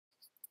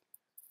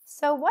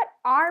So what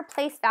are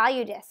place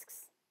value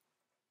discs?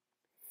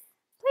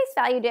 Place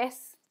value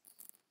discs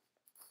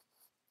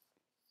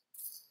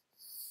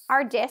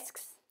are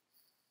discs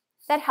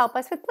that help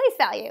us with place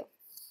value.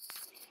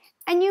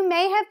 And you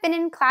may have been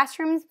in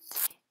classrooms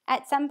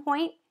at some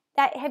point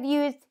that have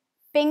used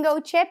bingo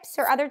chips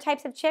or other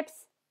types of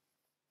chips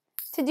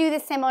to do the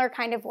similar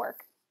kind of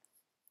work.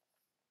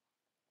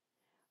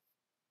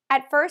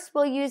 At first,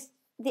 we'll use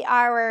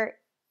our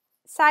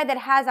side that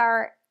has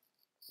our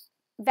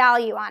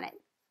value on it.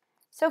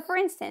 So for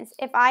instance,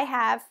 if I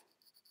have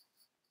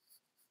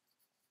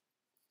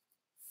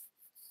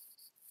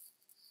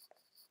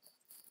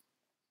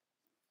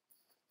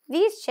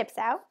these chips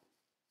out,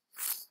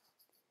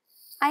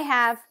 I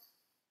have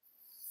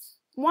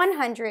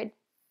 116.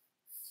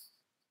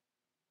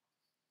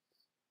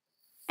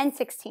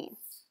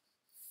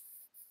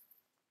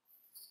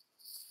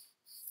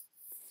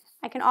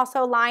 I can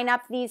also line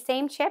up these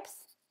same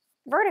chips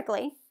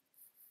vertically,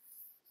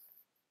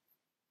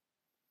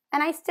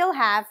 and I still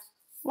have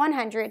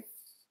a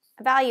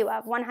value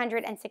of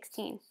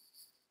 116.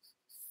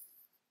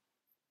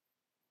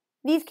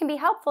 These can be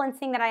helpful in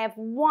seeing that I have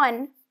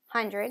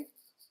 100,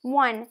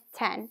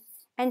 110,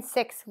 and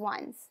 6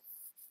 ones.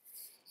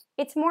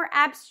 It's more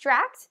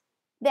abstract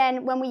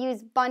than when we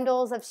use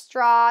bundles of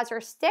straws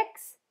or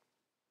sticks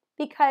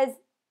because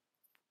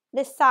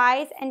the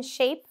size and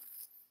shape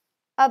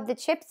of the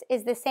chips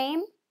is the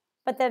same,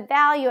 but the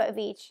value of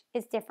each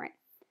is different.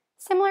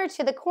 Similar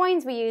to the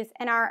coins we use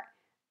in our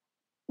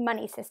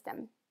money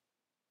system.